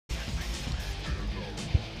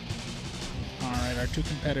our two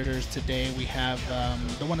competitors today. We have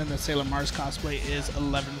the one in the Sailor Mars cosplay is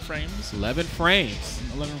 11 frames. 11 frames.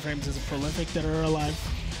 11 frames is a prolific Dead or Alive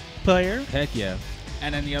player. Heck yeah.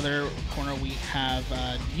 And in the other corner we have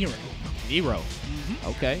Nero. Nero.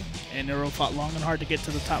 Okay. And Nero fought long and hard to get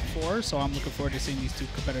to the top 4, so I'm looking forward to seeing these two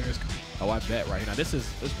competitors compete. Oh, I bet right now. This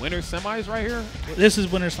winners semis right here? This is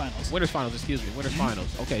winners finals. Winners finals, excuse me. Winners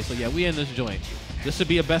finals. Okay, so yeah, we in this joint. This should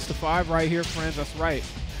be a best of 5 right here, friends. That's right.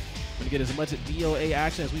 We're going to get as much DOA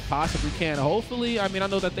action as we possibly can. Hopefully, I mean, I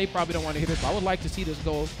know that they probably don't want to hear this, but I would like to see this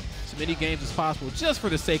go as many games as possible just for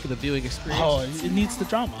the sake of the viewing experience. Oh, it needs the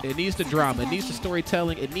drama. It needs the drama. It needs the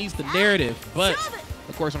storytelling. It needs the narrative. But,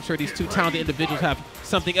 of course, I'm sure these two talented individuals have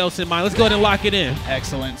something else in mind. Let's go ahead and lock it in.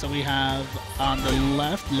 Excellent. So we have on the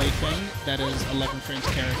left, Leifang, that is 11 frames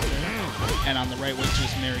character. And on the right, which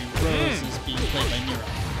is Mary Rose, is being played by Nero.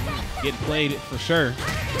 Getting played for sure.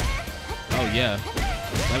 Oh, yeah.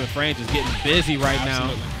 11 frames is getting busy right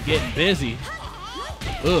now. Getting busy.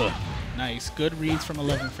 Ugh. Nice. Good reads from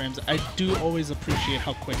 11 frames. I do always appreciate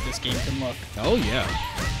how quick this game can look. Oh, yeah.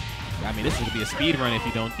 I mean, this is going to be a speed run if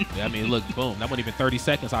you don't. I mean, look, boom. That wasn't even 30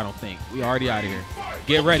 seconds, I don't think. We already out of here.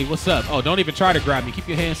 Get ready. What's up? Oh, don't even try to grab me. Keep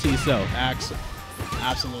your hands to yourself.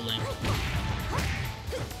 Absolutely.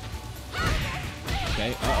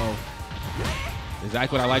 Okay. Uh-oh.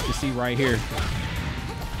 Exactly what I like to see right here.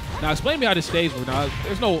 Now, explain to me how this stage works. Now,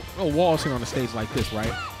 there's no walls here on a stage like this,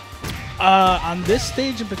 right? On this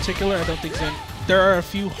stage in particular, I don't think so. There are a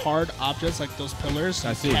few hard objects like those pillars.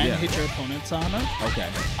 I see, you can yeah. hit your opponents on them. Okay.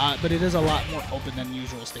 But it is a lot more open than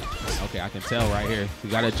usual stages. Okay, I can tell right here.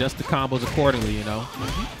 You got to adjust the combos accordingly, you know?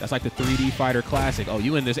 That's like the 3D Fighter Classic. Oh,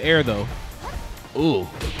 you in this air, though. Ooh.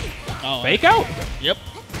 Oh, Fake out? Yep.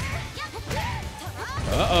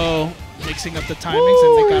 Uh-oh. Mixing up the timings,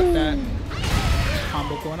 and they got that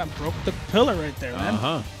combo going up. Broke the pillar right there, man.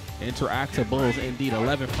 Uh-huh. Interactables, indeed.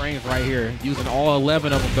 11 frames right here. Using all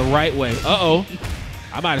 11 of them the right way. Uh-oh.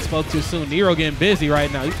 I might have spoke too soon. Nero getting busy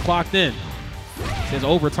right now. He's clocked in. It says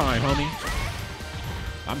overtime, homie.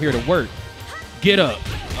 I'm here to work. Get up.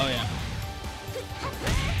 Oh, yeah.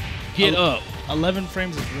 Get up. 11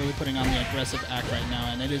 frames is really putting on the aggressive act right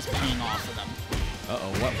now, and it is paying off for them.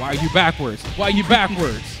 Uh-oh. Why are you backwards? Why are you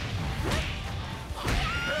backwards?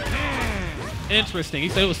 Interesting. He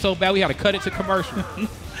said it was so bad we had to cut it to commercial.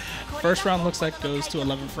 First round looks like goes to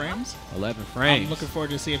 11 frames. 11 frames. I'm looking forward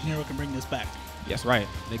to see if Nero can bring this back. Yes, right.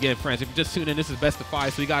 And again, friends, if you're just tuning in, this is best of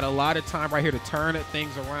 5, so we got a lot of time right here to turn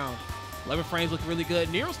things around. 11 frames look really good.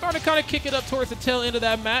 Nero started to kind of kick it up towards the tail end of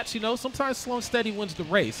that match. You know, sometimes slow and steady wins the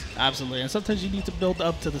race. Absolutely. And sometimes you need to build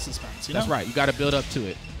up to the suspense. That's right. You got to build up to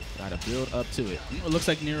it. Got to build up to it. It looks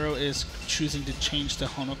like Nero is choosing to change to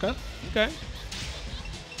Honoka. Okay.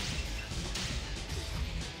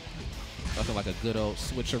 Nothing like a good old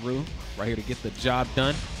switcheroo right here to get the job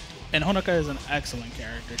done. And Honoka is an excellent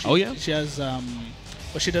character. She has,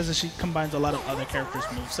 what she does is she combines a lot of other characters'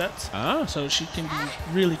 movesets. So she can be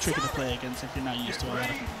really tricky to play against if you're not used to a lot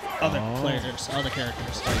of other players, other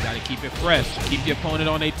characters. So you got to keep it fresh. Keep your opponent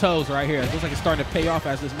on their toes right here. It looks like it's starting to pay off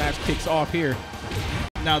as this match kicks off here.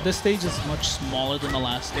 Now, this stage is much smaller than the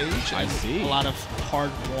last stage. I see. A lot of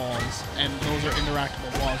hard walls, and those are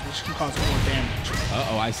interactable walls, which can cause more damage.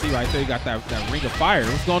 Uh-oh, I see right there. You got that ring of fire.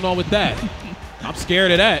 What's going on with that? I'm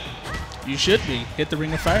scared of that. You should be. Hit the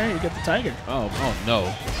ring of fire, you get the tiger. Oh no.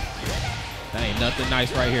 That ain't nothing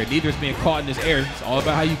nice right here. Neither is being caught in this air. It's all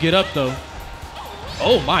about how you get up, though.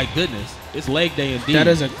 Oh, my goodness. It's leg day indeed. That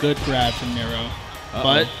is a good grab from Nero.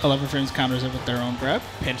 But 11 frames counters it with their own grab.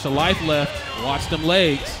 Pinch of life left. Watch them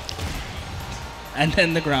legs. And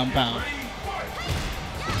then the ground pound.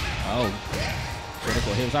 Oh.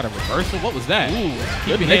 Critical hit. Was that a reversal? What was that? Ooh,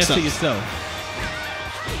 keep your hands to yourself.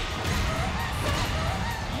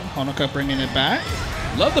 Honoka bringing it back.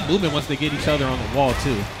 Love the movement once they get each other on the wall,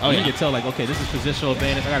 too. Oh, you yeah. can tell, like, okay, this is positional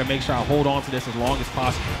advantage. I got to make sure I hold on to this as long as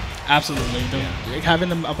possible. Absolutely. Having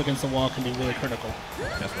them up against the wall can be really critical.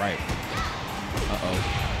 That's right. Uh-oh.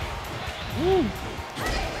 Woo.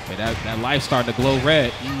 Okay, that life's starting to glow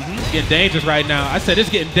red. It's getting dangerous right now. I said it's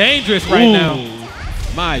getting dangerous right now.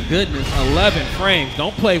 My goodness, 11 frames.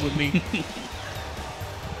 Don't play with me.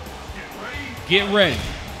 Get ready.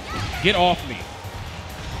 Get off me.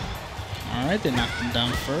 All right, they knocked him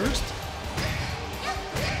down first.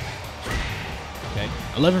 Okay.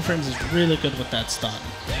 11 frames is really good with that stun.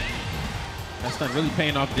 That stun really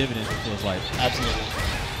paying off dividends, it feels like. Absolutely.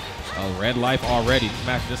 Oh, red life already. This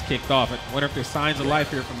match just kicked off. I wonder if there's signs of life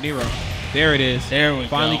here from Nero. There it is. There we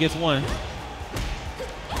Finally go. gets one.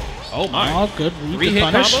 Oh, my. Oh, good read. Three-hit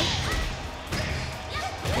punish. combo.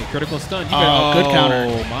 Okay, critical stun. Good counter.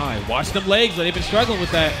 Oh, my. Watch them legs. They've been struggling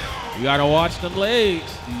with that. You gotta watch them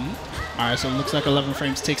legs. All right, so it looks like 11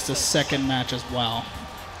 Frames takes the second match as well.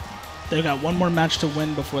 They've got one more match to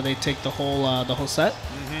win before they take the whole set.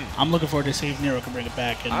 I'm looking forward to see if Nero can bring it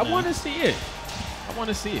back. And, I want to see it. I want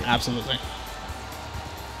to see it. Absolutely.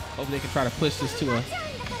 Hope they can try to push this to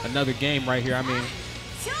another game right here. I mean,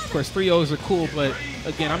 of course, 3-0s are cool, but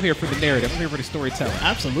again, I'm here for the narrative. I'm here for the storytelling.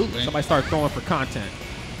 Absolutely. Somebody start throwing for content.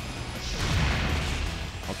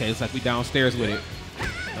 Okay, it's like we downstairs with it.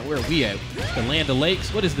 Now, where are we at? The Land of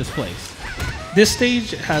Lakes? What is this place? This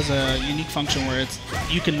stage has a unique function where it's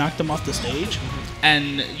you can knock them off the stage,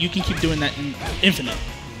 and you can keep doing that in infinite.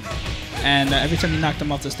 And every time you knock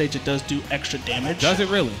them off the stage, it does do extra damage. Does it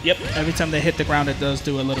really? Yep. Every time they hit the ground, it does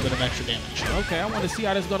do a little bit of extra damage. Okay, I want to see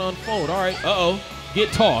how this is going to unfold. All right. Uh-oh.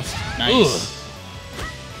 Get tossed. Nice.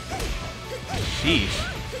 Ugh. Sheesh.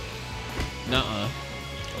 Nuh-uh.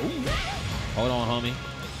 Hold on, homie.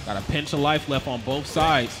 Got a pinch of life left on both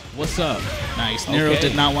sides. What's up? Nice. Nero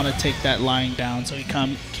did not want to take that lying down, so he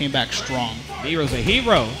came back strong. Nero's a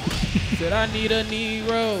hero. Said, I need a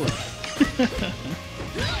Nero.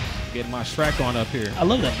 Getting my Shrek on up here. I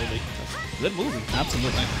love that movie. Good movie.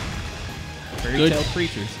 Absolutely. Fairy tale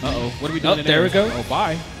creatures. Uh-oh. What are we doing in there? We go. Oh,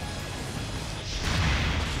 bye.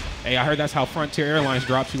 Hey, I heard that's how Frontier Airlines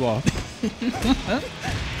drops you off.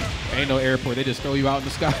 Ain't no airport. They just throw you out in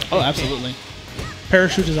the sky. Oh, absolutely.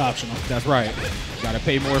 Parachute is optional. That's right. Got to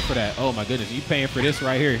pay more for that. Oh, my goodness. You paying for this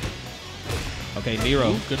right here. Okay,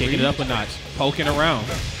 Nero kicking it up a notch. Poking around.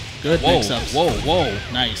 Good mix-ups. Whoa, whoa.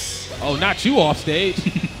 Nice. Oh, not you off stage.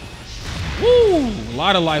 Woo! A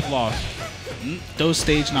lot of life lost. Those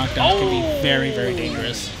stage knockdowns can be very, very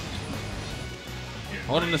dangerous.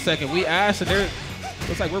 Hold on a second. We asked, and they're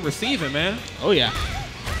looks like we're receiving, man. Oh, yeah.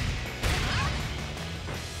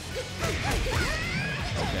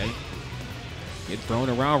 Okay. Get thrown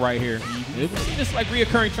around right here. We've seen this like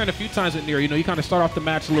reoccurring trend a few times with Nero. You know, you kind of start off the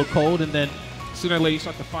match a little cold, and then sooner or later you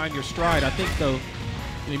start to find your stride. I think, though,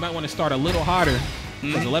 you might want to start a little hotter.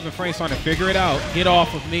 Because 11 Frames starting to figure it out. Get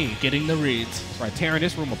off of me. Getting the reads. That's right, tearing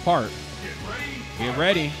this room apart. Get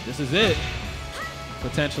ready. This is it.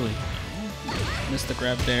 Potentially. Missed the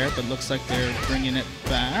grab there, but looks like they're bringing it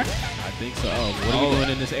back. I think so. Oh, what are we doing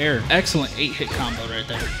in this air? Excellent 8-hit combo right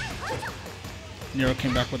there. Nero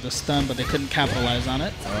came back with the stun, but they couldn't capitalize on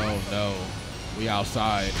it. Oh, no. We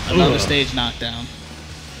outside. Another stage knockdown.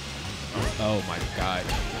 Oh, my God.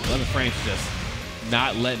 11 Frames just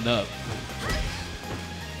not letting up.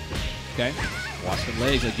 Okay, watch the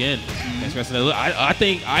legs again.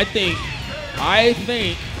 I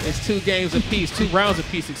think it's 2 games apiece, 2 rounds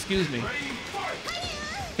apiece. Excuse me.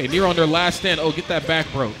 Okay, Nero on their last stand. Oh, get that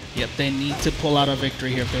back broke. Yep, they need to pull out a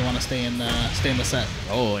victory here if they want to stay in the set.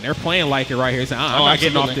 Oh, and they're playing like it right here. Saying, I'm not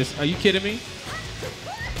getting off this. Are you kidding me?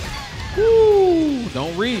 Woo!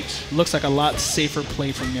 Don't reach. Looks like a lot safer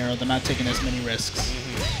play from Nero. They're not taking as many risks.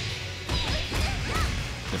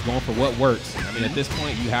 Just going for what works. I mean, at this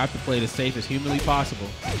point, you have to play the safe as humanly possible.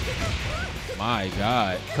 My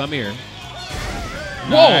God. Come here.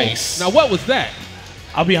 Nice. Whoa. Now, what was that?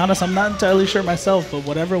 I'll be honest, I'm not entirely sure myself, but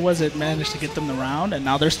whatever it was, it managed to get them the round, and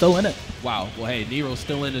now they're still in it. Wow. Well, hey, Nero's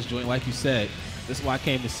still in this joint, like you said. This is what I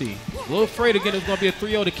came to see. A little afraid again it's going to be a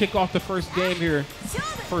 3-0 to kick off the first game here.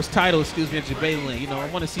 First title, excuse me, at Jabaylin. You know, I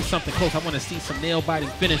want to see something close. I want to see some nail-biting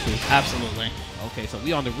finishes. Absolutely. Okay, so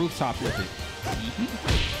we on the rooftop with it.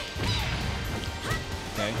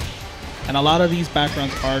 Okay. And a lot of these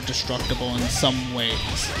backgrounds are destructible in some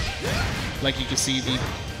ways. Like you can see, the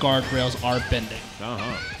guardrails are bending.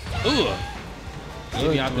 Ugh.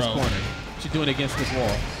 Get me out this corner. What you doing against this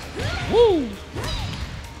wall? Woo!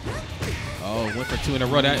 Oh, went for 2 in a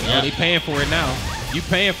row. Oh, they paying for it now. You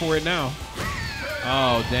paying for it now.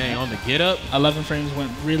 Oh, dang. On the get up. 11 Frames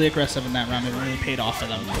went really aggressive in that round. It really paid off for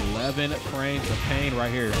them. 11 frames of pain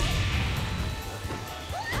right here.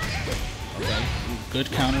 Okay.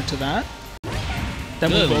 Good counter to that.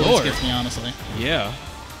 That move always gets me, honestly. Yeah.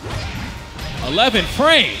 11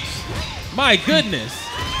 frames. My goodness.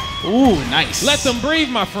 Ooh, nice. Let them breathe,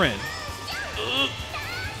 my friend.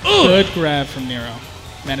 Good grab from Nero.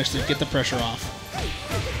 Managed to get the pressure off.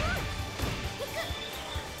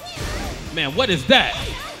 Man, what is that?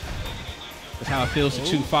 That's how it feels to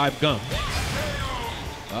chew 5 gum.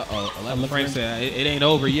 Uh-oh. 11 frames said it ain't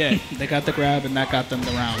over yet. They got the grab, and that got them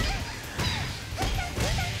the round.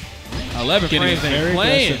 11 frames ain't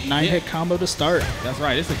playing. 9-hit combo to start. That's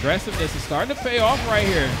right. This aggressiveness is starting to pay off right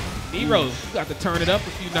here. Nero, you got to turn it up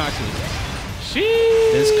a few notches.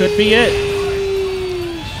 Sheesh. This could be it.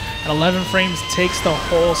 And 11 Frames takes the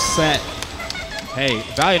whole set. Hey,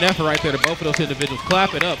 valiant effort right there to both of those individuals.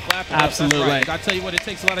 Clap it up. Clap it Absolutely. up. That's right. I tell you what, it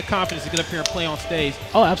takes a lot of confidence to get up here and play on stage.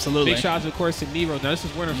 Oh, absolutely. Big shout out, of course, to Nero. Now, this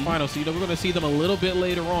is winners final, so, you know, we're going to see them a little bit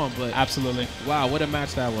later on. But absolutely. Wow, what a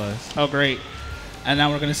match that was. Oh, great. And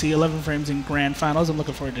now we're going to see 11 frames in grand finals. I'm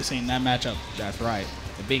looking forward to seeing that matchup. That's right.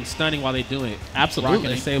 And being stunning while they do it. Absolutely.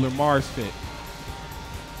 Rocking a Sailor Mars fit.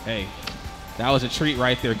 Hey, that was a treat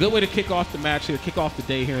right there. Good way to kick off the match here, kick off the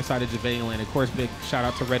day here inside of Javane Land. Of course, big shout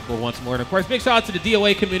out to Red Bull once more. And of course, big shout out to the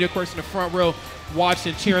DOA community, of course, in the front row,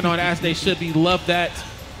 watching, cheering on as they should be. Love that.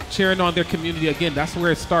 Cheering on their community. Again, that's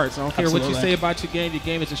where it starts. I don't care what you say about your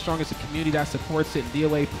game is as strong as the community that supports it. And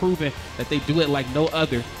DOA proving that they do it like no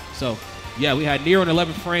other. So, yeah, we had Nero in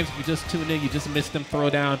 11 frames. If you just tuned in, you just missed them throw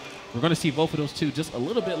down. We're going to see both of those two just a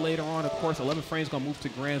little bit later on. Of course, 11 frames going to move to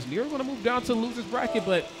grands. Nero's going to move down to the loser's bracket,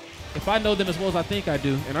 but if I know them as well as I think I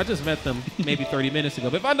do, and I just met them maybe 30 minutes ago,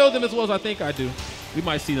 but if I know them as well as I think I do, we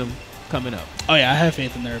might see them coming up. Oh, yeah, I have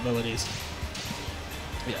faith in their abilities.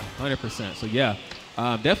 Yeah, 100%. So, yeah,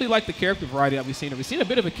 definitely like the character variety that we've seen. We've seen a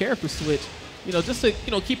bit of a character switch, you know, just to,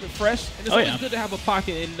 you know, keep it fresh. And it's always good to have a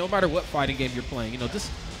pocket in no matter what fighting game you're playing. You know, just,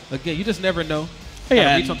 again, you just never know.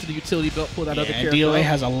 Yeah, reach onto the utility belt, pull that other character DOA out.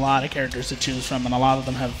 has a lot of characters to choose from, and a lot of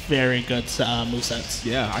them have very good movesets.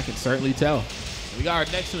 Yeah, I can certainly tell. We got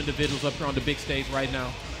our next two individuals up here on the big stage right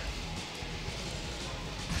now.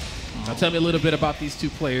 Now tell me a little bit about these two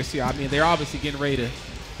players here. I mean, they're obviously getting ready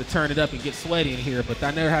to turn it up and get sweaty in here, but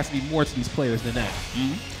there has to be more to these players than that.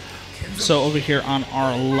 So over here on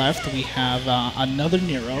our left, we have another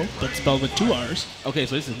Nero, but spelled with 2 R's. Okay,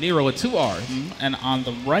 so this is Nero with 2 R's. And on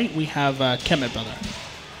the right, we have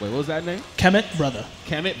Kemetbrotha. Wait, what was that name? Kemetbrotha.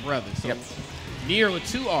 Kemetbrotha. So Nero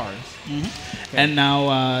with 2 R's. Okay. And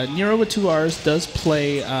now Nero with 2 R's does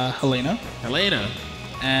play Helena.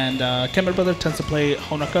 And Kemetbrotha tends to play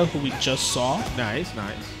Honoka, who we just saw. Nice,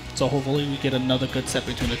 nice. So hopefully we get another good set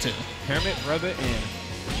between the two. Kemetbrotha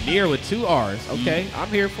and Nero with 2 R's. Okay, I'm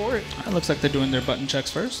here for it. It looks like they're doing their button checks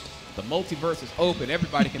first. The multiverse is open.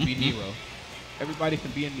 Everybody can be Nero. Everybody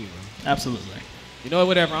can be a Nero. Absolutely. You know what?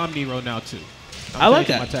 Whatever. I'm Nero now, too. I like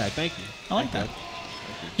that. My tag. Thank you. I like that.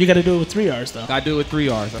 You got to do it with 3 R's, though. I do it with 3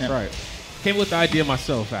 R's. That's right. Came with the idea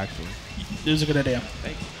myself, actually. It was a good idea.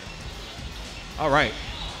 Thank you. All right.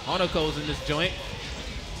 Honoka's in this joint.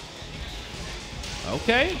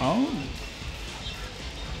 Okay. Oh.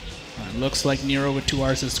 It looks like Nero with 2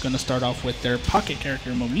 R's is going to start off with their pocket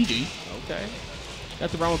character, Momiji. Okay.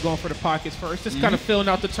 That's the round we're going for the pockets first. Just kind of filling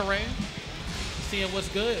out the terrain. Seeing what's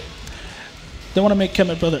good. They want to make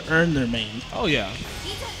Kemetbrotha earn their main. Oh, yeah.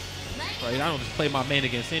 Right, I don't just play my main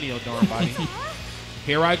against any old darn body.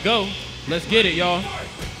 Here I go. Let's get it, y'all.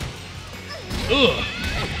 Ugh.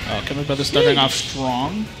 Oh, Kemetbrotha starting off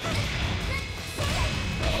strong.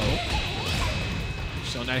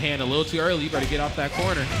 Showing that hand a little too early. You better get off that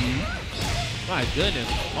corner. My goodness.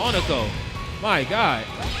 Honoka. My God.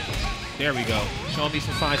 There we go. Showing me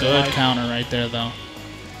some signs of life. Good counter right there, though.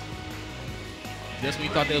 Just when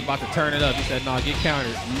you thought they was about to turn it up, he said, "No, get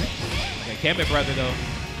countered." Okay, Kemetbrotha, though.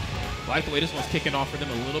 I like the way this one's kicking off for them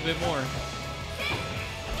a little bit more.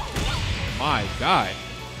 My God.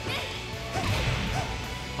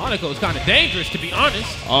 Honoka is kind of dangerous, to be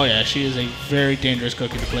honest. Oh, yeah. She is a very dangerous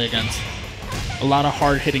cookie to play against. A lot of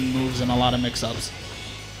hard-hitting moves and a lot of mix-ups.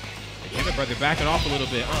 Kemetbrotha backing off a little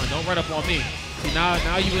bit. Don't run up on me. See,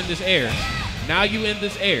 now you in this air. Now you in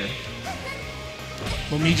this air.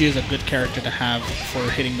 Momiji is a good character to have for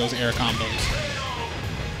hitting those air combos.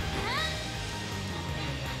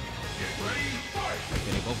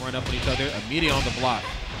 Okay, they both run up on each other. Immediately on the block.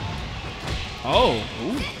 Oh,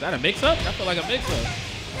 ooh, is that a mix-up? I feel like a mix-up.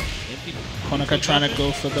 Honoka trying to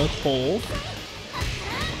go for the hold.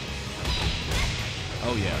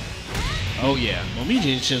 Oh, yeah. Oh, yeah.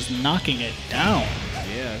 Momiji is just knocking it down.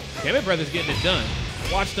 Yeah. Kemetbrotha's getting it done.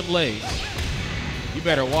 Watch them legs. You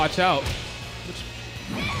better watch out.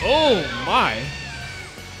 Oh, my.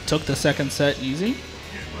 Took the second set easy.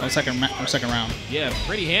 Oh, second round. Yeah,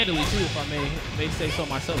 pretty handily, too, if I may say so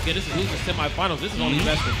myself. Again, this is losing semifinals. This is only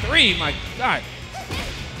best of 3. My God.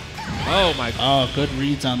 Oh, my God. Oh, good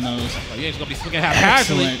reads on those. Oh, you ain't going to be swinging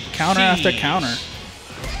haphazardly. Excellent. Counter after counter.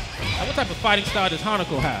 What type of fighting style does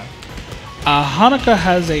Honoka have? Honoka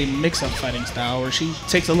has a mix-up fighting style where she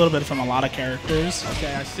takes a little bit from a lot of characters.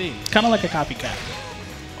 Okay, I see. Kind of like a copycat.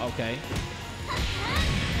 Okay.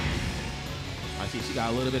 I see she got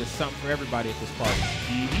a little bit of something for everybody at this party.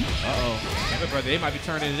 Uh-oh. Kemetbrotha, they might be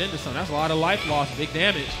turning it into something. That's a lot of life loss, big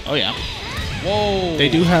damage. Oh, yeah. Whoa. They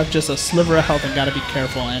do have just a sliver of health and got to be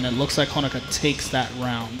careful, and it looks like Honoka takes that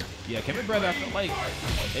round. Yeah, Kemetbrotha, I feel like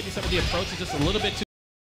maybe some of the approach is just a little bit too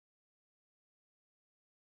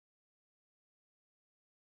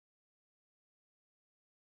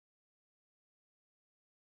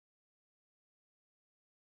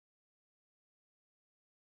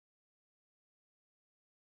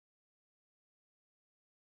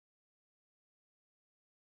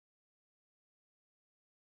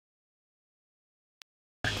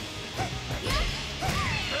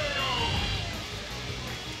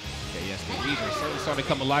starting to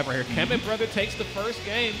come alive right here. Kemetbrotha takes the first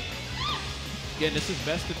game. Again, this is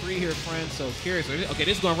best of 3 here, friends. So curious. Okay,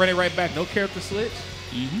 this is going to run it right back. No character switch.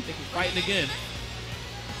 I think we're fighting again.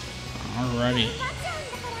 Alrighty.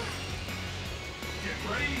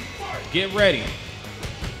 Get ready.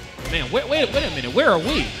 Man, wait a minute. Where are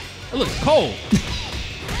we? It looks cold.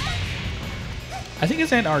 I think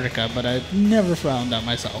it's Antarctica, but I've never found out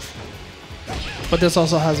myself. But this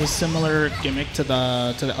also has a similar gimmick to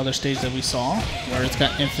the other stage that we saw, where it's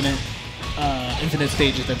got infinite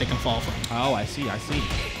stages that they can fall from. Oh, I see.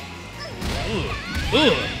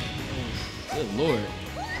 Ugh. Good lord.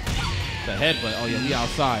 The headbutt. Oh yeah, we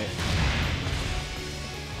outside.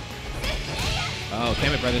 Oh,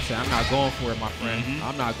 Kemetbrotha said, I'm not going for it, my friend.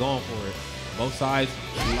 I'm not going for it. Both sides,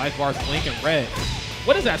 life bars blinking red.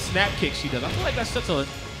 What is that snap kick she does? I feel like that's such a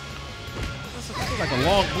like a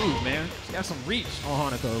long move, man. She got some reach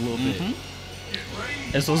on Honoka a little bit.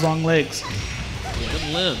 It's those long legs. Yeah,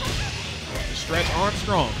 them limbs. Stretch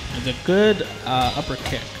Armstrong. It's a good upper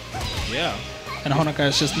kick. Yeah. And Honoka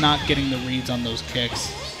is just not getting the reads on those kicks.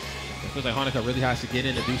 It feels like Honoka really has to get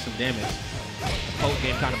in to do some damage. The poke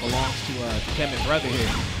game kind of belongs to Kemetbrotha here.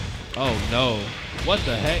 Oh no. What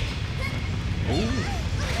the heck?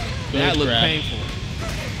 Ooh. That looked painful.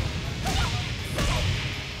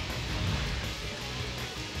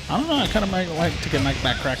 I don't know, I kind of might like to get my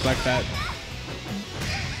back cracked like that.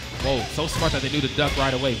 Whoa, so smart that they knew to duck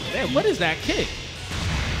right away. Man, what is that kick?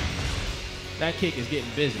 That kick is getting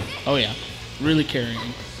busy. Oh yeah, really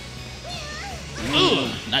carrying. Ooh,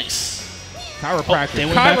 nice. Chiropractor. They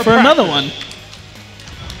went back for another one.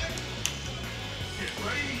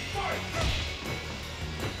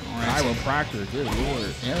 Chiropractor, good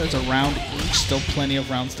lord. Yeah, there's a round each, still plenty of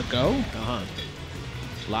rounds to go. A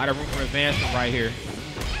lot of room for advancement right here.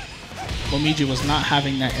 Momiji was not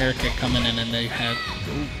having that air kick coming in, and they had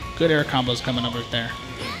good air combos coming over there.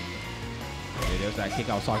 Okay, there's that kick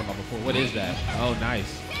I was talking about before. What is that? Oh,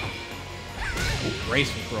 nice. Ooh,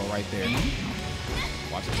 graceful throw right there.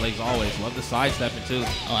 Watch the legs always. Love the sidestepping too.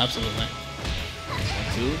 Oh, absolutely. 1,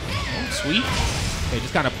 2. Oh, sweet. They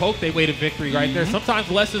just kind of poke their way to victory right there. Sometimes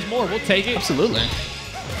less is more. We'll take it. Absolutely.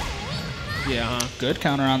 Yeah, Good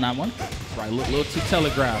counter on that one. Right, a little too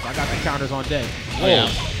telegraphed. I got the counters on deck. Whoa. Oh, yeah.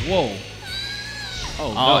 Whoa.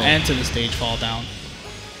 Oh, no. And And to the stage fall down.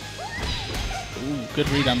 Ooh, good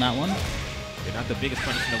read on that one. You're not the biggest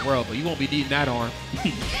punch in the world, but you won't be needing that arm.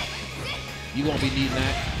 You won't be needing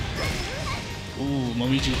that. Ooh,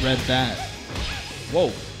 Momiji read that.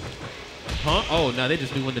 Whoa. Huh? Oh, no, they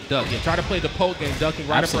just knew when to duck. Yeah, try to play the poke game, ducking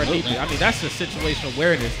right up underneath it. I mean, that's the situational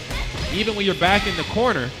awareness. Even when you're back in the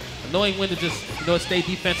corner, knowing when to just, stay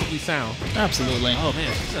defensively sound. Absolutely. Oh,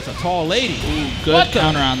 man, that's a tall lady. Ooh, good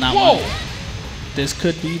counter on that one. This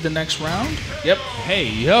could be the next round. Yep. Hey,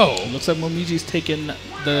 yo. Looks like Momiji's taking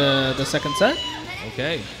the second set.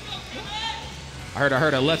 Okay. I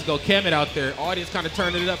heard a Let's Go Kemet out there. Audience kind of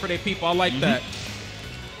turning it up for their people. I like that.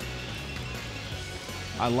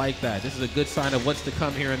 I like that. This is a good sign of what's to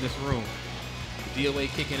come here in this room. DOA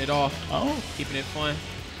kicking it off. Oh. Keeping it fun.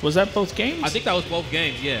 Was that both games? I think that was both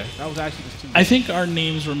games, yeah. That was actually just 2 games. I think our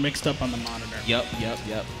names were mixed up on the monitor. Yep.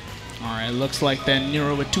 All right, looks like then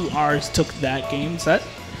Nero with 2 R's took that game set.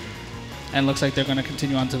 And looks like they're going to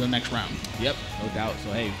continue on to the next round. Yep, no doubt.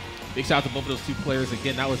 So, hey, big shout out to both of those 2 players.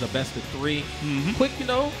 Again, that was a best of 3. Quick,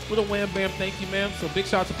 little wham bam, thank you, ma'am. So big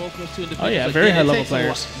shout out to both of those 2 individuals. Oh, yeah, very high-level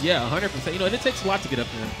players. Yeah, 100%. And it takes a lot to get up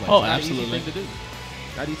there and play. Oh, absolutely. Not an easy thing to do.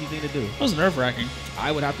 Not easy thing to do. It was nerve-wracking.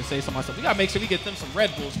 I would have to say so myself. We got to make sure we get them some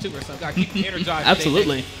Red Bulls, too, or something. Got to keep them energized.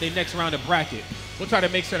 Absolutely. They next round of bracket. We'll try to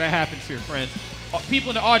make sure that happens here, friends. People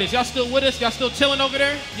in the audience, y'all still with us? Y'all still chilling over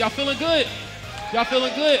there? Y'all feeling good? Y'all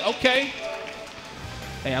feeling good? Okay.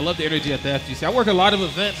 Hey, I love the energy at the FGC. I work a lot of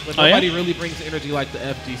events, but nobody really brings the energy like the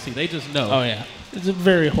FGC. They just know. Oh, yeah. It's a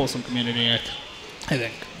very wholesome community, I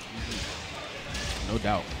think. No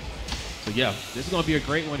doubt. So, yeah, this is going to be a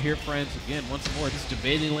great one here, friends. Again, once more, this is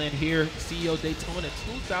Debating Land here, CEO Daytona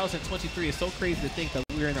 2023. It's so crazy to think that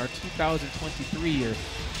we're in our 2023 year.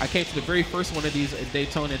 I came to the very first one of these in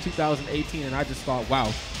Daytona in 2018, and I just thought,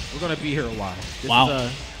 wow, we're going to be here a while.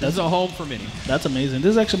 This is a home for many. That's amazing.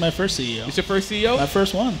 This is actually my first CEO. It's your first CEO? My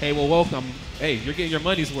first one. Hey, well, welcome. Hey, you're getting your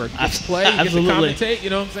money's worth. You get to play, you get to commentate,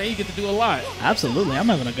 you know what I'm saying? You get to do a lot. Absolutely. I'm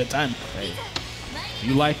having a good time. Hey,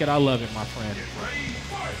 you like it, I love it, my friend.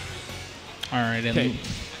 All right. Okay.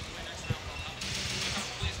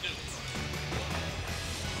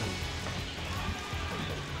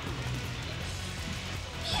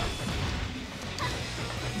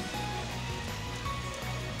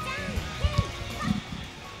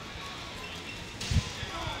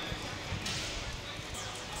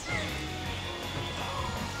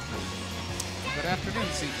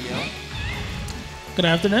 CGO. Good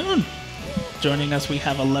afternoon. Joining us, we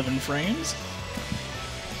have 11 frames.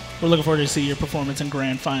 We're looking forward to see your performance in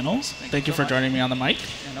Grand Finals. Thank you for joining me on the mic.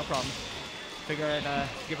 Yeah, no problem. Figure I'd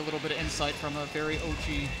give a little bit of insight from a very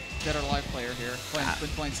OG Dead or Alive player here. Been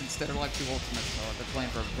playing since Dead or Alive 2 Ultimate, so I've been playing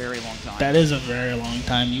for a very long time. That is a very long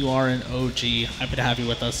time. You are an OG. Happy to have you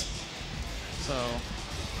with us. So,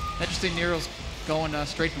 interesting, Nero's going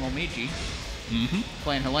straight to Momiji.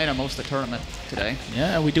 Playing Helena most of the tournament today.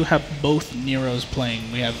 Yeah, we do have both Neros playing.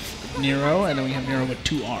 We have Nero, and then we have Nero with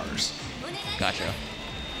 2 Rs. Gotcha.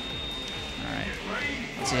 Alright.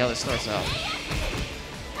 Let's see how this starts out.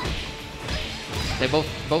 They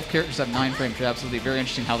both characters have 9-frame jabs, so it'll be very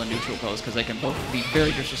interesting how the neutral goes, because they can both be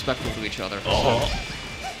very disrespectful to each other. Oh.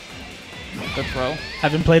 So, good throw.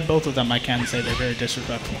 Having played both of them, I can say they're very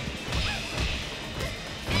disrespectful.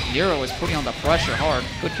 Nero is putting on the pressure hard.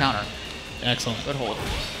 Good counter. Excellent. Good hold.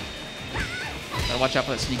 Gotta watch out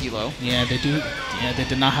for that sneaky low. Yeah, they do. Yeah, they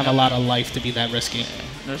did not have a lot of life to be that risky.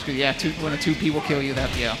 Yeah, when a 2P will kill you, that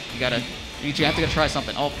you have to try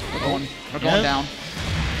something. Oh, we're going down.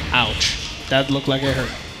 Ouch. That looked like it hurt.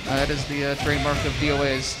 That is the trademark of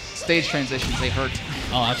DOA's stage transitions. They hurt.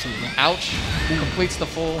 Oh, absolutely. Ouch. Completes the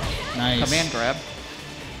full command grab.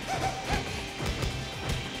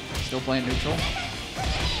 Still playing neutral.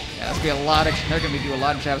 Yeah, that's gonna be a lot of. They're gonna be doing a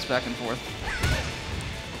lot of jabs back and forth.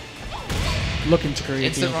 Looking to create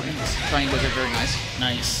instant triangles are very nice.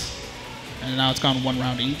 Nice. And now it's gone 1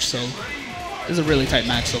 round each, so this is a really tight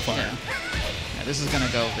match so far. Yeah, this is gonna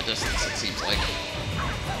go the distance. It seems like.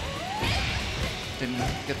 Didn't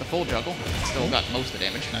get the full juggle. Still got most of the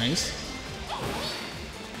damage. Nice.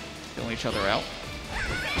 Filling each other out.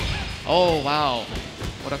 Oh wow!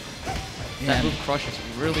 What a that move crushes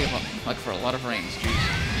really like for a lot of frames.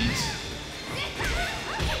 Jeez.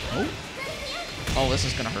 Oh, this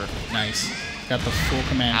is gonna hurt. Nice. Got the full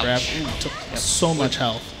command grab. Ooh, took so much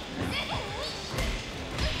health.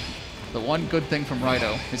 The one good thing from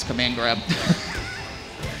Raito is command grab.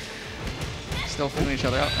 Still filling each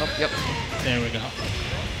other out. Oh, yep. There we go.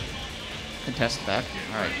 Contest back.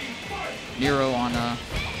 All right. Nero on.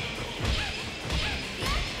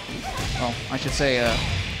 Well, I should say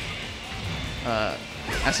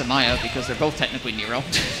Asamiya, because they're both technically Nero.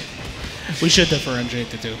 We should differentiate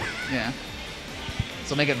the two. Yeah.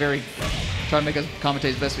 So make it very. Try to make us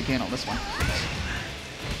commentate as best we can on this one.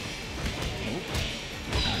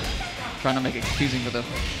 Trying to make it confusing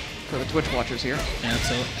for the Twitch watchers here. Yeah,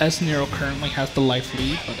 so S-Nerro currently has the life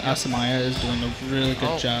lead, but Asamiya is doing a really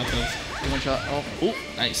good job of doing shot. Oh,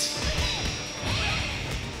 nice.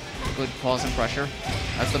 Good pause and pressure.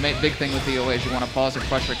 That's the big thing with DOA is you want to pause and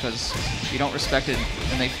pressure, because if you don't respect it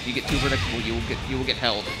and you get too predictable, you will get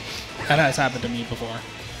held. That has happened to me before.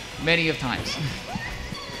 Many of times.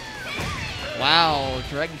 Wow,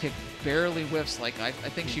 Dragon Kick barely whiffs. Like I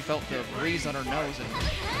think she felt the breeze on her nose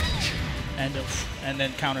and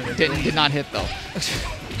then countered it. Did not hit though.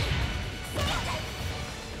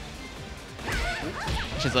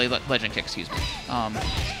 She's like legend kick, excuse me.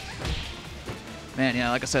 Man,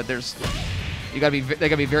 yeah, like I said, they gotta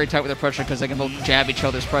be very tight with their pressure, because they can both jab each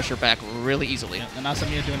other's pressure back really easily. Yeah, and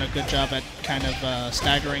Asamiya doing a good job at kind of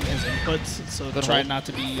staggering his inputs, so try not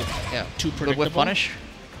to be too predictable. Good whip punish.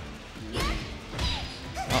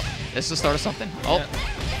 Oh, this is the start of something. Oh,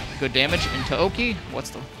 good damage into Oki.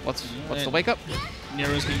 What's the wake up?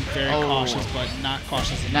 Nero's being very cautious, but not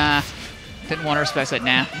cautious enough. Nah, didn't want to respect that.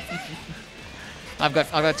 Nah. I've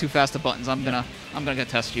got too fast of buttons. I'm gonna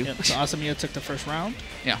test you. Yep, so Asamiya took the first round.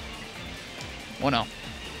 Yeah. 1-0.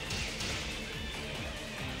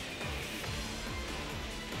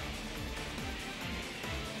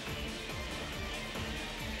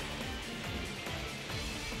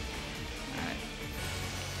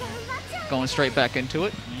 Going straight back into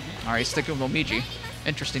it. All right, sticking with Momiji.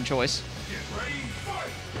 Interesting choice.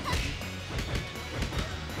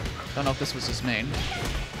 Don't know if this was his main.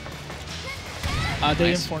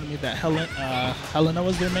 They informed me that Helena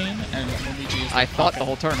was their main, and Momiji is I thought the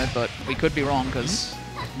whole tournament, but we could be wrong, because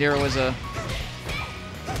Nero is a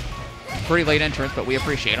pretty late entrance, but we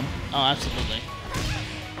appreciate him. Oh, absolutely.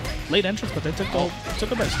 Late entrance, but they took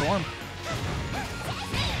him by storm.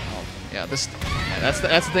 Yeah, that's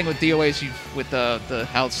the thing with DOAs. With the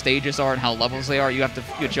how stages are and how levels they are, you have to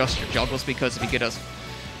adjust your juggles, because if you get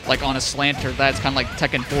like on a slanter, that's kind of like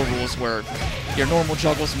Tekken 4 rules, where your normal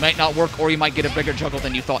juggles might not work, or you might get a bigger juggle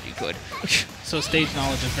than you thought you could. So stage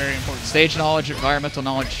knowledge is very important. Stage knowledge, environmental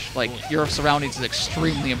knowledge, like your surroundings is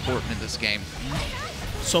extremely important in this game.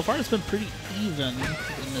 So far, it's been pretty even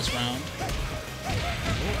in this round.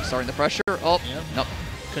 Starting the pressure. Oh, yep. Nope.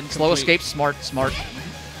 Slow escape, smart.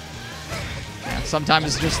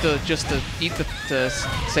 sometimes just to eat to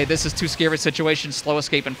say this is too scary a situation, slow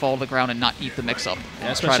escape and fall to the ground and not eat the mix-up.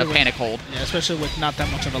 Yeah, try to panic hold. Yeah, especially with not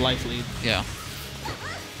that much of a life lead. Yeah.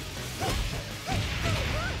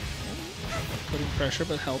 Putting pressure,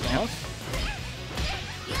 but held off.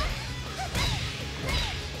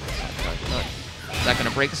 Is that going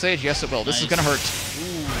to break the stage? Yes, it will. This is going to hurt.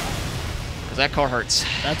 Because that car hurts.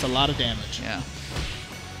 That's a lot of damage. Yeah.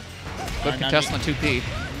 Good contest on 2P.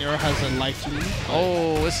 Nero has a life lead.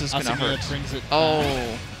 Oh, this is going to hurt. Brings it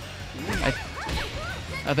I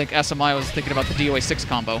think Asamiya was thinking about the DOA 6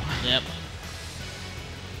 combo. Yep.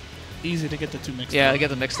 Easy to get the two mixed up. Yeah, to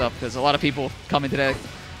get them mixed up, because a lot of people coming today,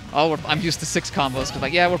 I'm used to 6 combos. Because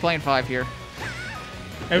like, yeah, we're playing 5 here.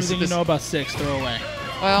 Everything you know about 6, throw away.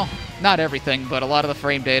 Well, not everything, but a lot of the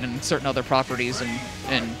frame data and certain other properties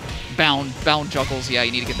and bound juggles, yeah,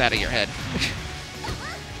 you need to get that out of your head.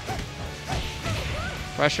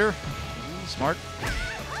 Pressure. Smart.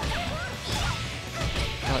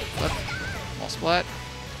 Left. Small splat.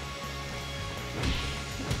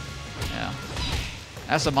 Yeah.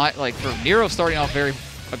 Asamiya, like, for Nero starting off very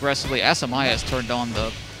aggressively, Asamiya has turned on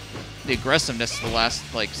the aggressiveness the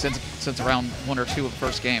last, like, since around 1 or 2 of the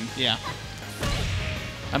first game. Yeah.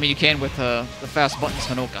 I mean, you can with the fast buttons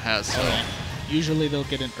Honoka has. So. Okay. Usually they'll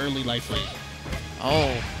get an early life lead.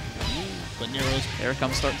 Oh. But Nero's... There it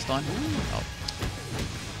comes, start stun. Oh.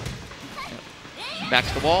 Yep. Back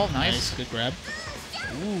to the wall. Nice. Good grab.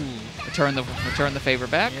 Ooh. Return the favor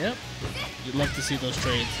back. Yep. You'd love to see those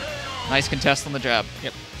trades. Nice contest on the jab.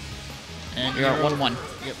 Yep. And we are 1-1.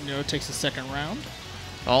 Yep. Nero takes the second round.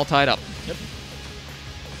 All tied up. Yep.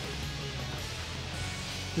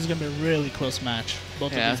 This is going to be a really close match.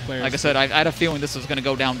 Both of these players. Like I said, I had a feeling this was going to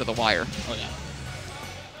go down to the wire. Oh, yeah.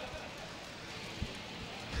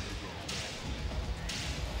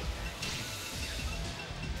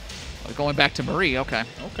 Going back to Marie, okay.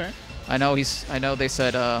 Okay. I know they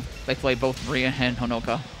said they play both Maria and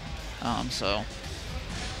Honoka. So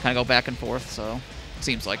kind of go back and forth, so it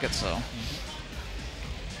seems like it, so.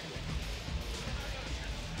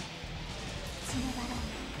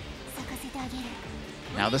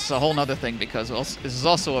 Now this is a whole nother thing because this is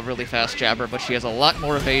also a really fast jabber, but she has a lot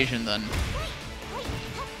more evasion than.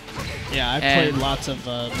 Yeah, I've played lots of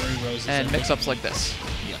Marie Roses. And mix-ups like this.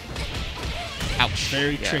 Yeah. Ouch.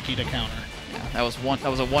 Very tricky to counter. Yeah, that was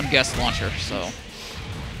a one guess launcher, so.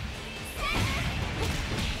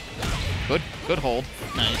 Good hold.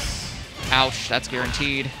 Nice. Ouch, that's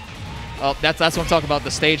guaranteed. Oh, that's what I'm talking about,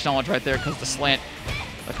 the stage knowledge right there, because the slant,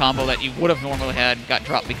 the combo that you would have normally had got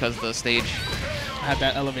dropped because the stage had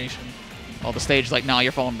that elevation. Oh, the stage, like, no,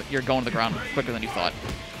 you're going to the ground quicker than you thought.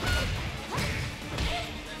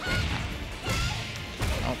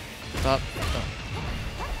 Oh, up.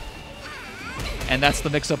 And that's the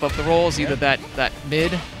mix-up of the rolls, either that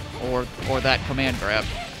mid or that command grab.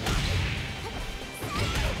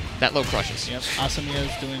 That low crushes. Yep, Asamiya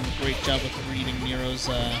is doing a great job with reading Nero's,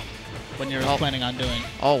 what Nero's planning on doing.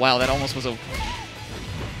 Oh, wow, that almost was a... I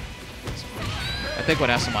think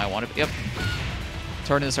what Asamiya wanted. Yep.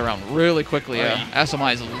 Turning this around really quickly. Yeah.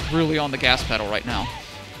 Asamiya is really on the gas pedal right now.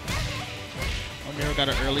 Oh, Nero got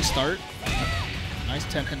an early start. Nice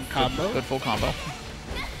 10-pin combo. Good full combo.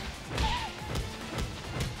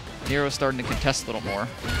 Nero's starting to contest a little more.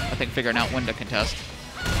 I think figuring out when to contest.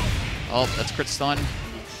 Oh, that's crit stun.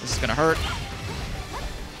 This is going to hurt.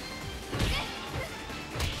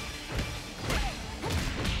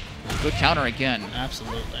 Good counter again.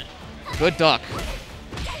 Absolutely. Good duck.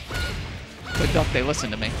 Good duck, they listen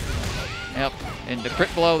to me. Yep. And the crit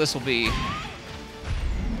blow, this will be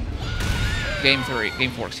game 4,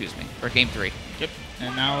 excuse me. Or game 3. Yep.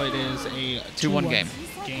 And now it is a 2-1 game.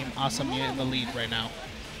 Asamiya in the lead right now.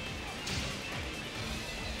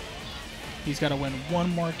 He's got to win one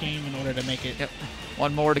more game in order to make it. Yep.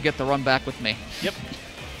 One more to get the run back with me. Yep.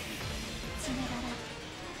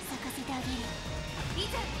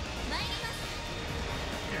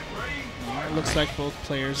 It looks like both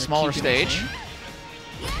players are smaller stage.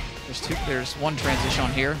 There's one transition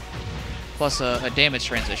on here, plus a damage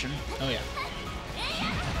transition. Oh yeah.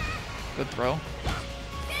 Good throw.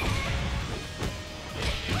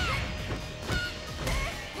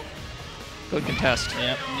 Good contest.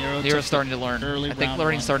 Yep. Nero's starting to learn. I think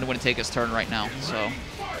learning's starting to take his turn right now. So.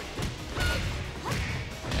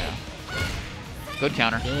 Yeah. Good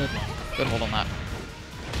counter. Good hold on that.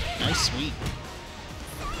 Nice sweep.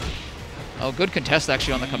 Oh, good contest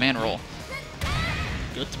actually on the command roll.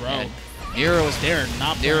 Good throw. And Nero is there.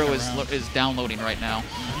 Nero is downloading right now.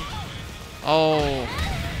 Oh,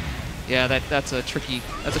 yeah. That's a tricky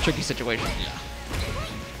situation. Yeah.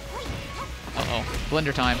 Uh-oh.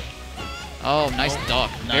 Blender time. Oh, nice duck.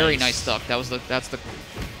 Nice. Very nice duck. That was the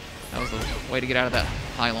way to get out of that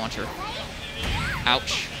high launcher.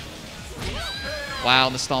 Ouch. Wow,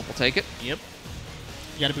 the stomp will take it. Yep.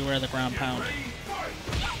 You gotta beware of the ground pound.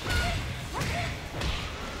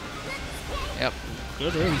 Yep.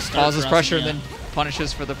 Good early start. Causes pressure and then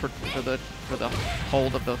punishes for the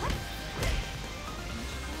hold of the.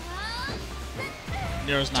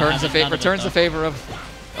 Returns the favor of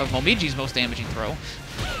Momiji's most damaging throw.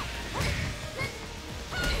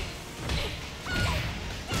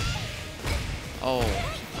 Oh.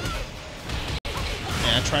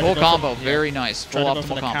 Yeah, tried full to combo, very nice. Full tried to go for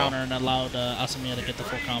optimal the combo. counter and allowed Asamiya to get the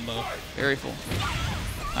full combo. Very full.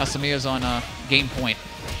 Asamiya's on game point.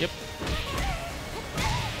 Yep.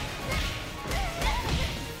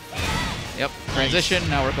 Yep. Transition.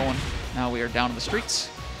 Now we're going. Now we are down in the streets.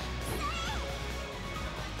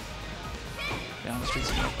 Down the streets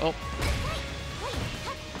again. Oh.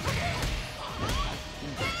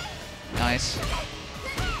 Nice.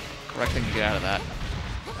 Correct thing to get out of that.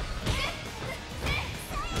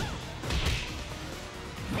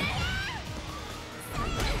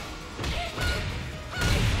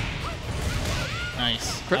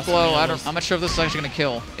 Nice. Crit blow. I'm not sure if this is actually going to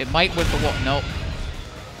kill. It might with the wall. Nope.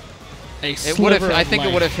 It would have. I think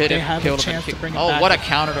it would have hit him. Killed him. Oh, what a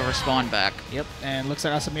counter to respond back. Yep. And looks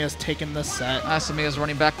like Asamiya's taken the set. Asamiya's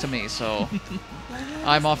running back to me, so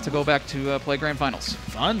I'm off to go back to play grand finals.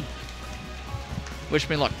 Fun. Wish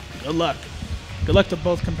me luck. Good luck. Good luck to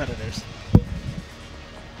both competitors.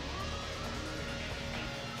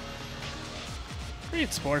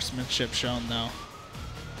 Great sportsmanship shown, though.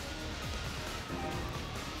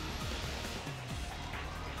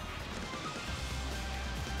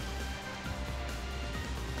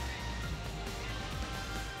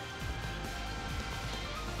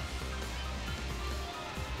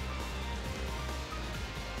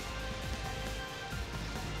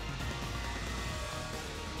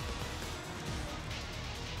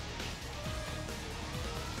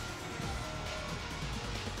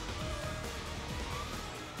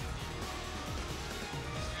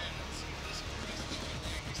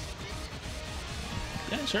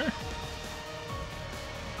 Yeah, sure.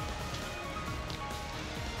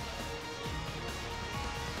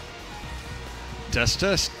 Test,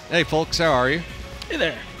 test. Hey, folks, how are you? Hey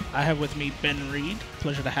there. I have with me Ben Reed.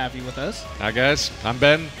 Pleasure to have you with us. Hi, guys. I'm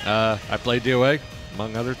Ben. I play DOA,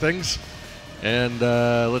 among other things. And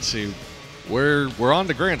let's see. We're on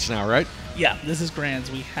to Grants now, right? Yeah, this is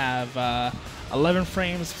Grands. We have 11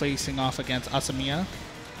 frames facing off against Asamiya.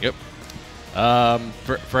 Yep.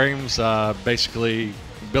 Frames basically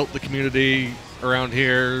built the community around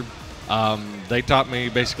here. They taught me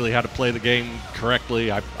basically how to play the game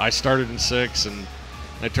correctly. I started in 6, and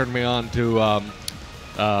they turned me on to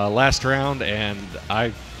last round, and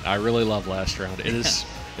I really love last round.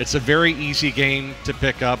 It's a very easy game to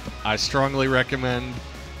pick up. I strongly recommend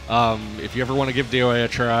if you ever want to give DOA a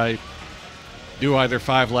try, do either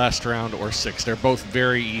 5 last round or 6. They're both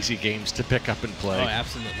very easy games to pick up and play. Oh,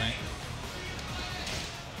 absolutely.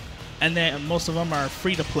 And then most of them are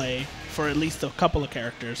free to play for at least a couple of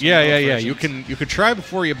characters. Yeah. You can try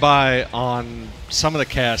before you buy on some of the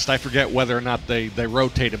cast. I forget whether or not they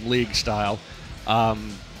rotate them league style,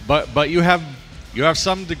 but you have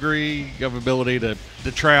some degree of ability to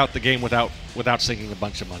try out the game without sinking a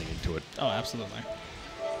bunch of money into it. Oh, absolutely.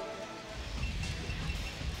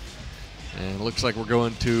 And it looks like we're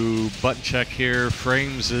going to button check here.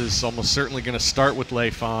 Frames is almost certainly going to start with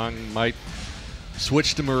Leifang. Might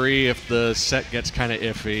switch to Marie if the set gets kind of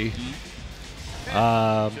iffy.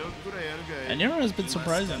 And Nero has been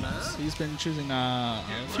surprising us. He's been choosing a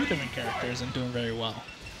few different characters and doing very well.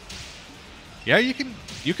 Yeah, you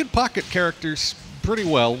can pocket characters pretty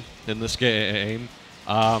well in this game.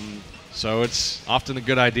 So it's often a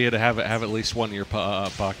good idea to have at least one in your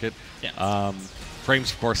pocket. Yeah.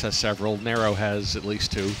 Frames, of course, has several. Nero has at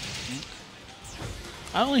least 2.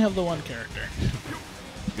 I only have the one character.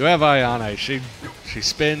 You have Ayane. She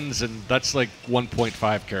spins, and that's like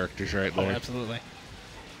 1.5 characters right there. Oh, absolutely.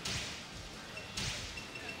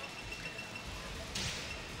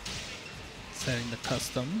 Setting the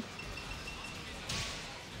custom.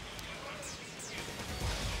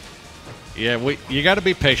 Yeah, you got to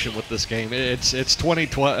be patient with this game. It's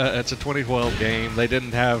 2012. It's a 2012 game. They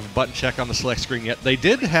didn't have button check on the select screen yet. They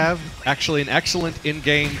did have actually an excellent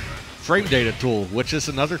in-game frame data tool, which is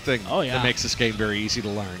another thing that makes this game very easy to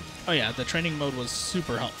learn. Oh yeah, the training mode was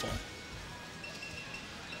super helpful.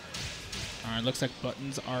 All right, looks like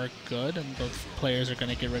buttons are good, and both players are going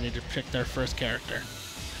to get ready to pick their first character.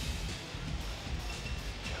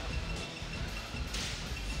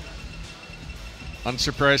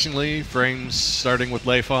 unsurprisingly, frames starting with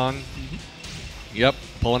Leifang. Yep,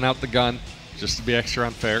 pulling out the gun, just to be extra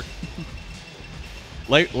unfair.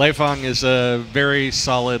 Leifang is a very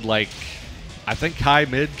solid, like, I think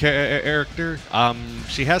high-mid character.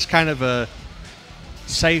 She has kind of a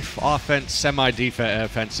safe offense,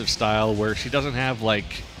 semi-defensive style where she doesn't have,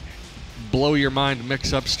 like, blow-your-mind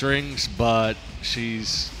mix-up strings, but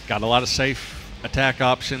she's got a lot of safe attack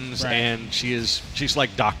options, and she's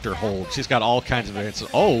like Dr. Hold. She's got all kinds of answers.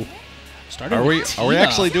 Oh, are we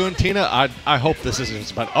actually doing Tina? I hope this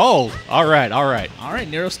isn't. But all right.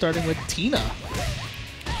 Nero starting with Tina.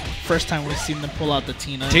 First time we've seen them pull out the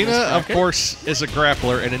Tina. Tina, of course, is a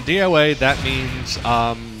grappler, and in DOA that means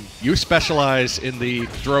you specialize in the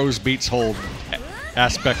throws, beats, hold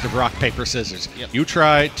aspect of rock, paper, scissors. Yep. You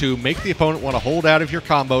try to make the opponent want to hold out of your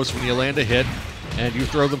combos when you land a hit, and you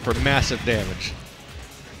throw them for massive damage.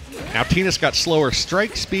 Now, Tina's got slower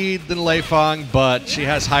strike speed than Leifang, but she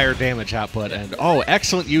has higher damage output. And,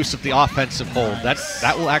 excellent use of the offensive hold.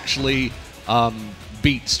 That will actually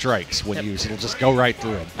beat strikes when used. It'll just go right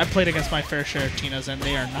through them. I've played against my fair share of Tinas, and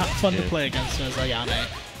they are not fun to play against as Ayane.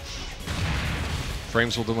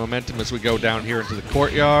 Frames with the momentum as we go down here into the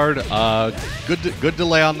courtyard. Good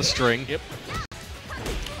delay on the string. Yep.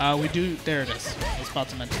 There it is. I was about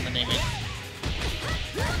to mention the naming.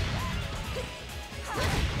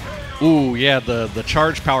 Ooh, yeah, the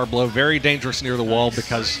charge power blow, very dangerous near the wall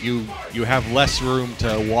because you have less room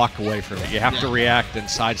to walk away from it. You have to react and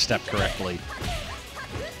sidestep correctly.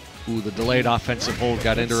 Ooh, the delayed offensive hold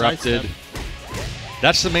got interrupted.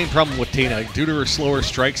 That's the main problem with Tina. Due to her slower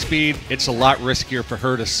strike speed, it's a lot riskier for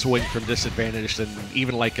her to swing from disadvantage than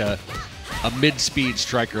even like a mid-speed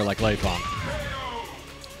striker like Leifang.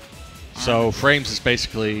 So Frames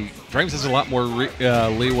has a lot more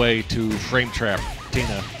leeway to frame trap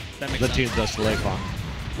Tina than Tina does to Leifang.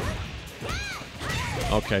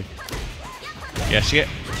 Okay. Yeah,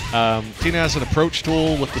 Tina has an approach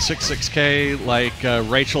tool with the 6-6K like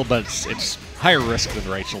Rachel, but it's higher risk than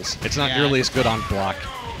Rachel's. It's not nearly as good on block.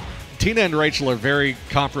 Tina and Rachel are very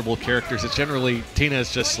comparable characters. It's generally, Tina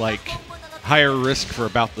is just like higher risk for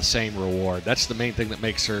about the same reward. That's the main thing that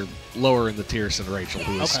makes her lower in the tiers than Rachel,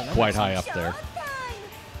 who is quite high up there.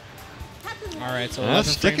 All right, so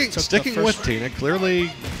sticking with Tina.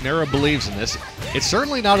 Clearly, Nero believes in this. It's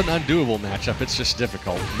certainly not an undoable matchup. It's just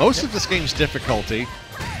difficult. Most of this game's difficulty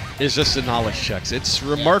is just the knowledge checks. It's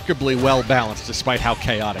remarkably well balanced, despite how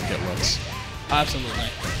chaotic it looks. Absolutely.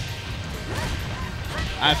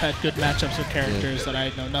 I've had good matchups with characters that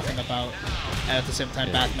I know nothing about, and at the same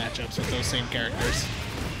time, bad matchups with those same characters.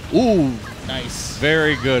 Ooh, nice.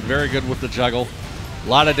 Very good with the juggle. A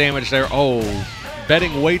lot of damage there. Oh.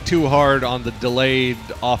 Betting way too hard on the delayed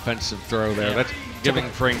offensive throw there. That's giving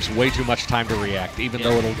Frames way too much time to react, even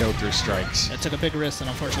though it'll go through strikes. It took a big risk and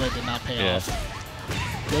unfortunately did not pay off.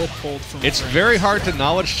 Good hold from It's Frames. very hard to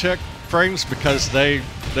knowledge check Frames because they're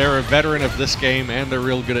a veteran of this game and they're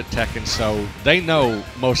real good at Tekken, so they know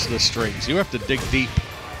most of the strings. You have to dig deep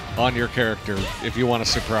on your character if you want to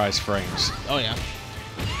surprise Frames. Oh, yeah.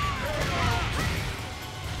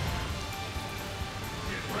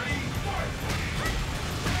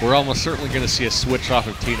 We're almost certainly going to see a switch off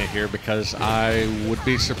of Tina here because I would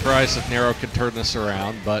be surprised if Nero could turn this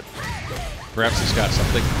around, but perhaps he's got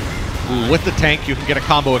something. Ooh, with the tank, you can get a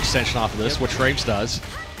combo extension off of this, which Frames does.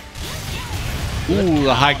 Ooh,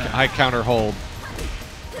 a high counter hold.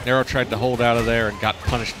 Nero tried to hold out of there and got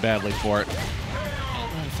punished badly for it.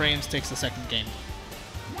 And Frames takes the second game.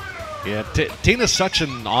 Yeah, Tina's such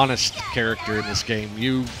an honest character in this game.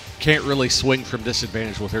 You can't really swing from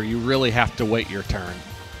disadvantage with her. You really have to wait your turn.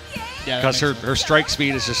 Yeah, because her strike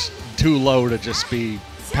speed is just too low to just be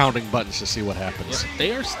pounding buttons to see what happens. Yep,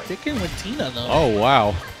 they are sticking with Tina, though. Oh,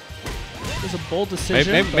 wow. It was a bold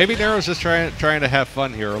decision. Maybe Nero's just trying to have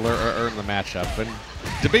fun here or earn the matchup. And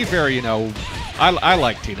to be fair, you know, I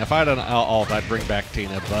like Tina. If I had an alt, I'd bring back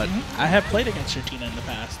Tina, but... I have played against your Tina in the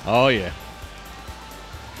past. Oh, yeah.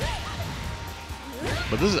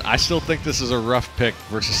 But I still think this is a rough pick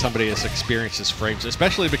versus somebody as experienced as Frames,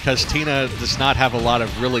 especially because Tina does not have a lot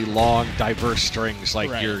of really long, diverse strings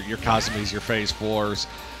like your Kazumis, your Phase 4s.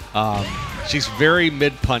 She's very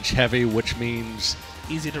mid-punch heavy, which means...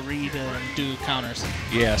 easy to read and do counters.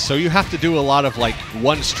 Yeah, so you have to do a lot of like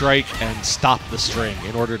one strike and stop the string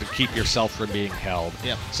in order to keep yourself from being held.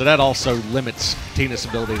 Yep. So that also limits Tina's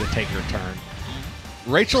ability to take her turn.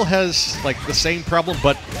 Rachel has like the same problem,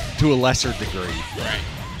 but to a lesser degree. Right.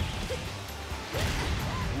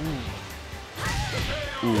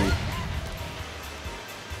 Ooh.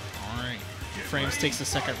 All right. Frames takes the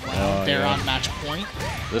second round. They're on match point.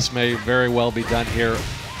 This may very well be done here.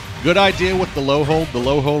 Good idea with the low hold. The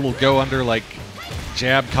low hold will go under like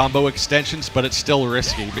jab combo extensions, but it's still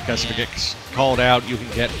risky because if it gets called out, you can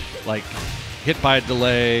get like hit by a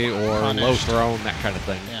delay or Punished. low thrown, that kind of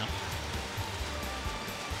thing. Yeah.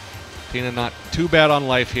 Tina not too bad on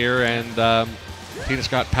life here, and Tina's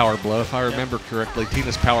got power blow. If I remember correctly,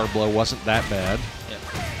 Tina's power blow wasn't that bad. Yep.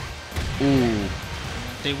 Ooh.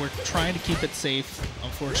 They were trying to keep it safe.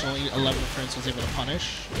 Unfortunately, 11 Friends was able to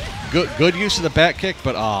punish. Good use of the back kick,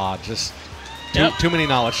 but just too many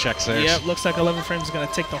knowledge checks there. Yep, looks like 11 Frames is going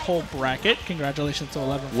to take the whole bracket. Congratulations to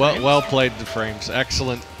 11 Frames. Well played, the Frames.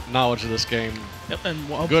 Excellent knowledge of this game. Yep, and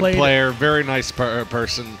well good played. player, very nice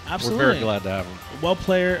person. Absolutely. We're very glad to have him. Well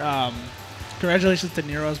player. Congratulations to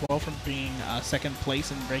Nero as well for being second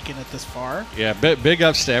place and breaking it this far. Yeah, big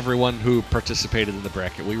ups to everyone who participated in the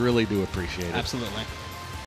bracket. We really do appreciate it. Absolutely.